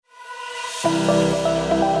As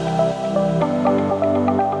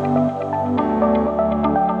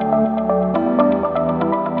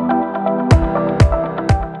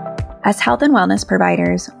health and wellness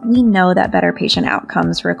providers, we know that better patient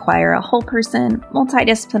outcomes require a whole person,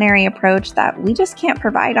 multidisciplinary approach that we just can't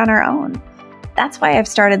provide on our own. That's why I've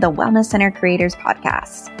started the Wellness Center Creators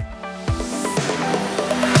Podcast.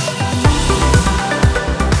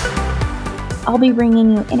 I'll be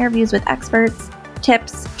bringing you interviews with experts,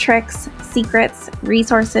 tips, tricks, secrets,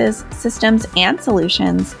 resources, systems, and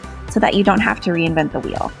solutions so that you don't have to reinvent the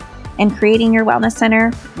wheel. And creating your wellness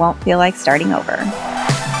center won't feel like starting over.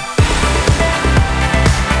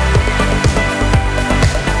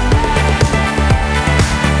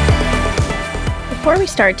 Before we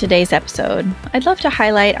start today's episode, I'd love to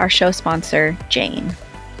highlight our show sponsor, Jane.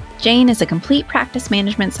 Jane is a complete practice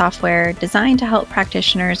management software designed to help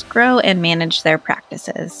practitioners grow and manage their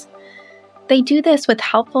practices. They do this with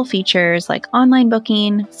helpful features like online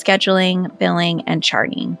booking, scheduling, billing, and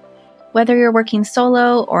charting. Whether you're working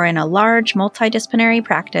solo or in a large multidisciplinary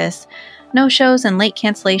practice, no-shows and late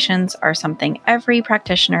cancellations are something every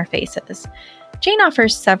practitioner faces. Jane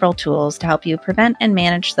offers several tools to help you prevent and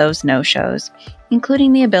manage those no-shows,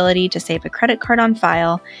 including the ability to save a credit card on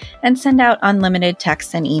file and send out unlimited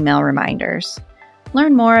text and email reminders.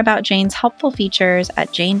 Learn more about Jane's helpful features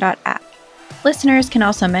at jane.app. Listeners can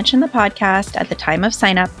also mention the podcast at the time of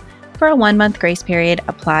sign-up for a 1-month grace period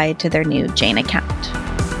applied to their new Jane account.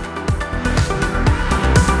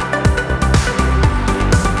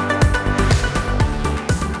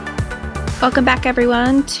 Welcome back,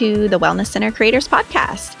 everyone, to the Wellness Center Creators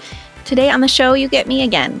Podcast. Today on the show, you get me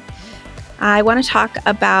again. I want to talk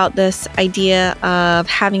about this idea of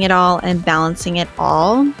having it all and balancing it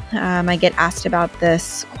all. I get asked about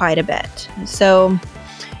this quite a bit. So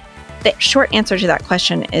the short answer to that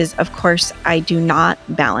question is, of course, I do not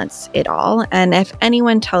balance it all. And if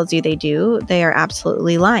anyone tells you they do, they are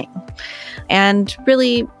absolutely lying. And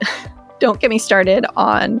really, don't get me started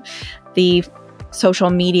on the social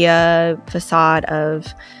media facade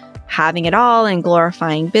of having it all and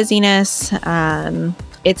glorifying busyness.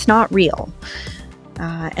 It's not real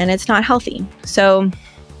and it's not healthy. So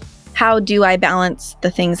how do I balance the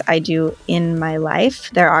things I do in my life?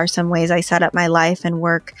 There are some ways I set up my life and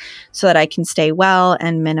work so that I can stay well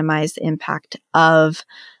and minimize the impact of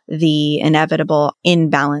the inevitable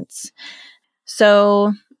imbalance.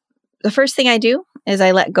 So the first thing I do is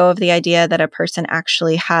I let go of the idea that a person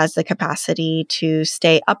actually has the capacity to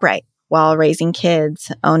stay upright while raising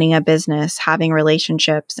kids, owning a business, having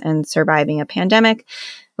relationships, and surviving a pandemic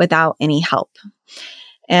without any help.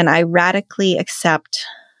 And I radically accept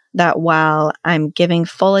that while I'm giving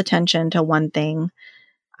full attention to one thing,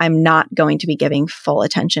 I'm not going to be giving full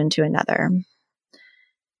attention to another.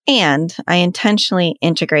 And I intentionally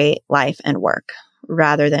integrate life and work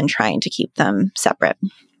rather than trying to keep them separate.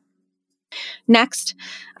 Next,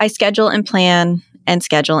 I schedule and plan and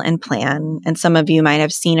schedule and plan. And some of you might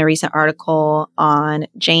have seen a recent article on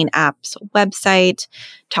Jane App's website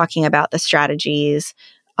talking about the strategies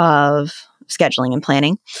of scheduling and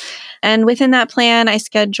planning. And within that plan, I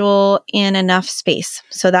schedule in enough space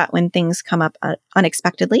so that when things come up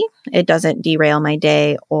unexpectedly, it doesn't derail my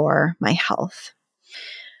day or my health.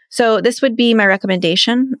 So this would be my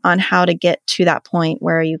recommendation on how to get to that point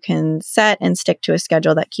where you can set and stick to a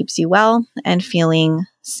schedule that keeps you well and feeling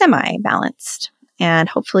semi-balanced and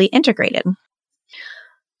hopefully integrated.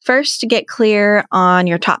 First, get clear on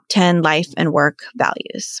your top 10 life and work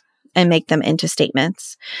values and make them into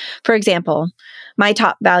statements. For example, my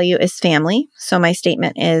top value is family, so my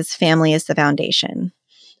statement is family is the foundation.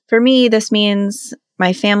 For me, this means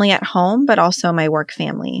my family at home, but also my work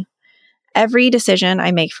family. Every decision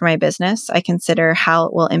I make for my business, I consider how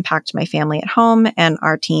it will impact my family at home and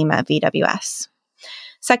our team at VWS.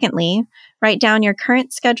 Secondly, write down your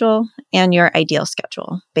current schedule and your ideal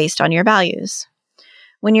schedule based on your values.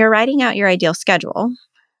 When you're writing out your ideal schedule,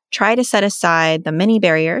 try to set aside the many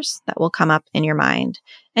barriers that will come up in your mind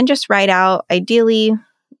and just write out ideally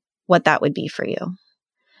what that would be for you.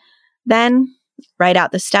 Then write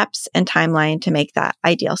out the steps and timeline to make that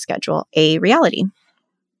ideal schedule a reality.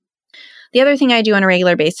 The other thing I do on a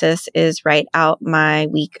regular basis is write out my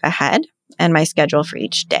week ahead and my schedule for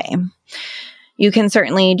each day. You can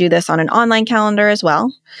certainly do this on an online calendar as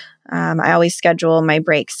well. I always schedule my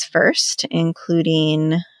breaks first,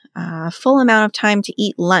 including a full amount of time to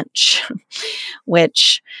eat lunch,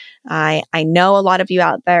 which I know a lot of you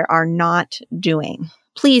out there are not doing.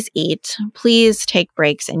 Please eat. Please take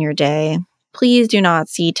breaks in your day. Please do not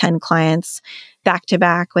see 10 clients back to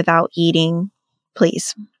back without eating.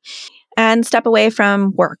 Please. And step away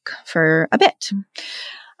from work for a bit.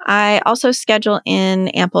 I also schedule in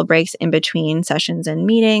ample breaks in between sessions and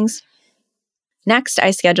meetings. Next,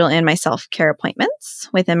 I schedule in my self-care appointments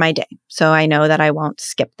within my day, so I know that I won't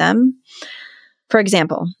skip them. For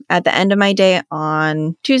example, at the end of my day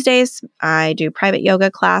on Tuesdays, I do private yoga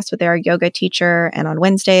class with our yoga teacher, and on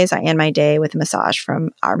Wednesdays, I end my day with a massage from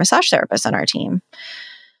our massage therapist on our team.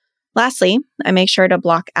 Lastly, I make sure to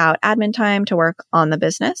block out admin time to work on the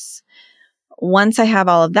business. Once I have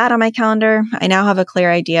all of that on my calendar, I now have a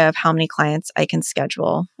clear idea of how many clients I can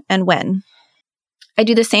schedule and when. I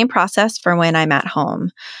do the same process for when I'm at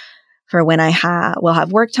home, for when I will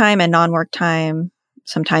have work time and non-work time,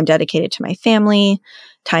 some time dedicated to my family,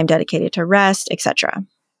 time dedicated to rest, etc.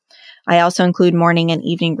 I also include morning and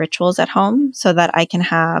evening rituals at home so that I can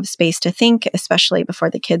have space to think, especially before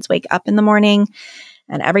the kids wake up in the morning.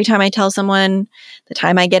 And every time I tell someone the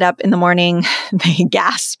time I get up in the morning, they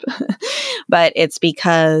gasp. But it's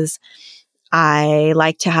because I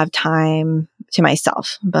like to have time to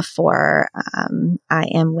myself before I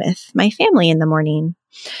am with my family in the morning.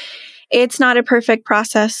 It's not a perfect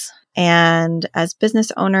process. And as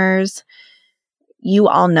business owners, you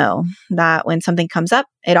all know that when something comes up,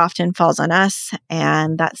 it often falls on us,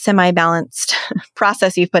 and that semi-balanced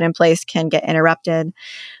process you've put in place can get interrupted.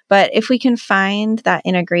 But if we can find that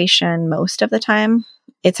integration most of the time,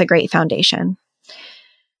 it's a great foundation.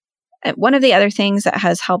 One of the other things that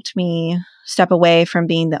has helped me step away from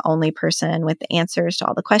being the only person with the answers to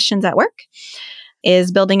all the questions at work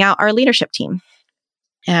is building out our leadership team.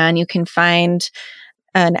 And you can find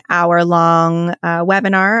an hour-long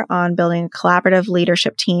webinar on building a collaborative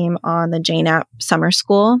leadership team on the Jane App Summer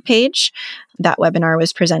School page. That webinar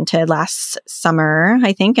was presented last summer,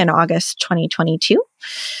 I think, in August 2022.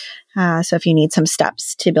 So if you need some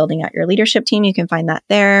steps to building out your leadership team, you can find that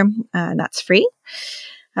there, and that's free.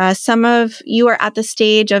 Some of you are at the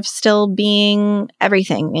stage of still being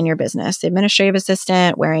everything in your business, administrative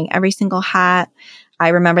assistant, wearing every single hat. I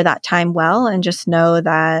remember that time well, and just know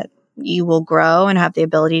that you will grow and have the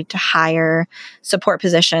ability to hire support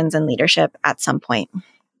positions and leadership at some point.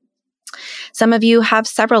 Some of you have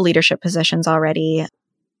several leadership positions already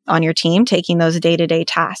on your team, taking those day-to-day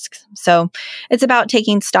tasks. So it's about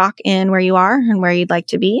taking stock in where you are and where you'd like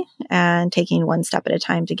to be, and taking one step at a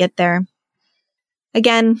time to get there.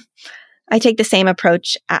 Again, I take the same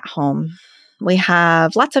approach at home. We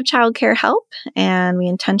have lots of childcare help, and we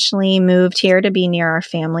intentionally moved here to be near our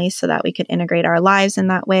families so that we could integrate our lives in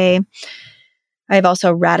that way. I've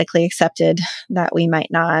also radically accepted that we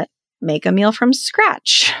might not make a meal from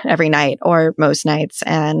scratch every night or most nights,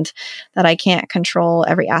 and that I can't control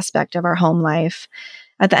every aspect of our home life.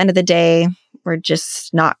 At the end of the day, we're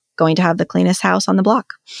just not going to have the cleanest house on the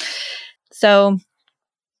block. So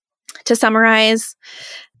to summarize,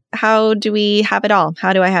 how do we have it all?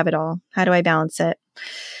 How do I have it all? How do I balance it?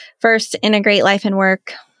 First, integrate life and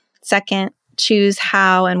work. Second, choose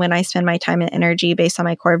how and when I spend my time and energy based on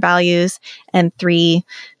my core values. And 3,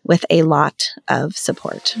 with a lot of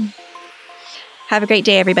support. Have a great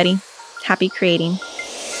day, everybody. Happy creating.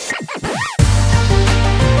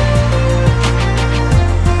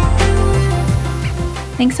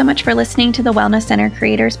 Thanks so much for listening to the Wellness Center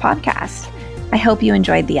Creators Podcast. I hope you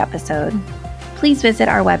enjoyed the episode. Please visit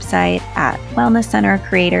our website at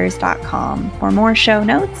wellnesscentercreators.com for more show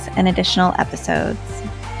notes and additional episodes.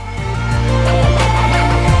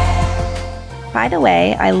 By the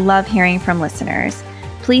way, I love hearing from listeners.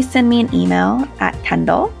 Please send me an email at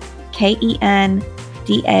Kendall, Kendall,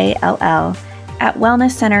 at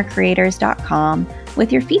wellnesscentercreators.com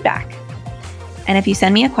with your feedback. And if you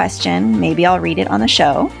send me a question, maybe I'll read it on the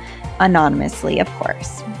show, anonymously, of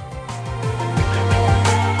course.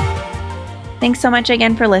 Thanks so much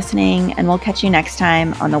again for listening, and we'll catch you next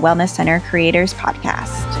time on the Wellness Center Creators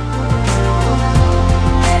Podcast.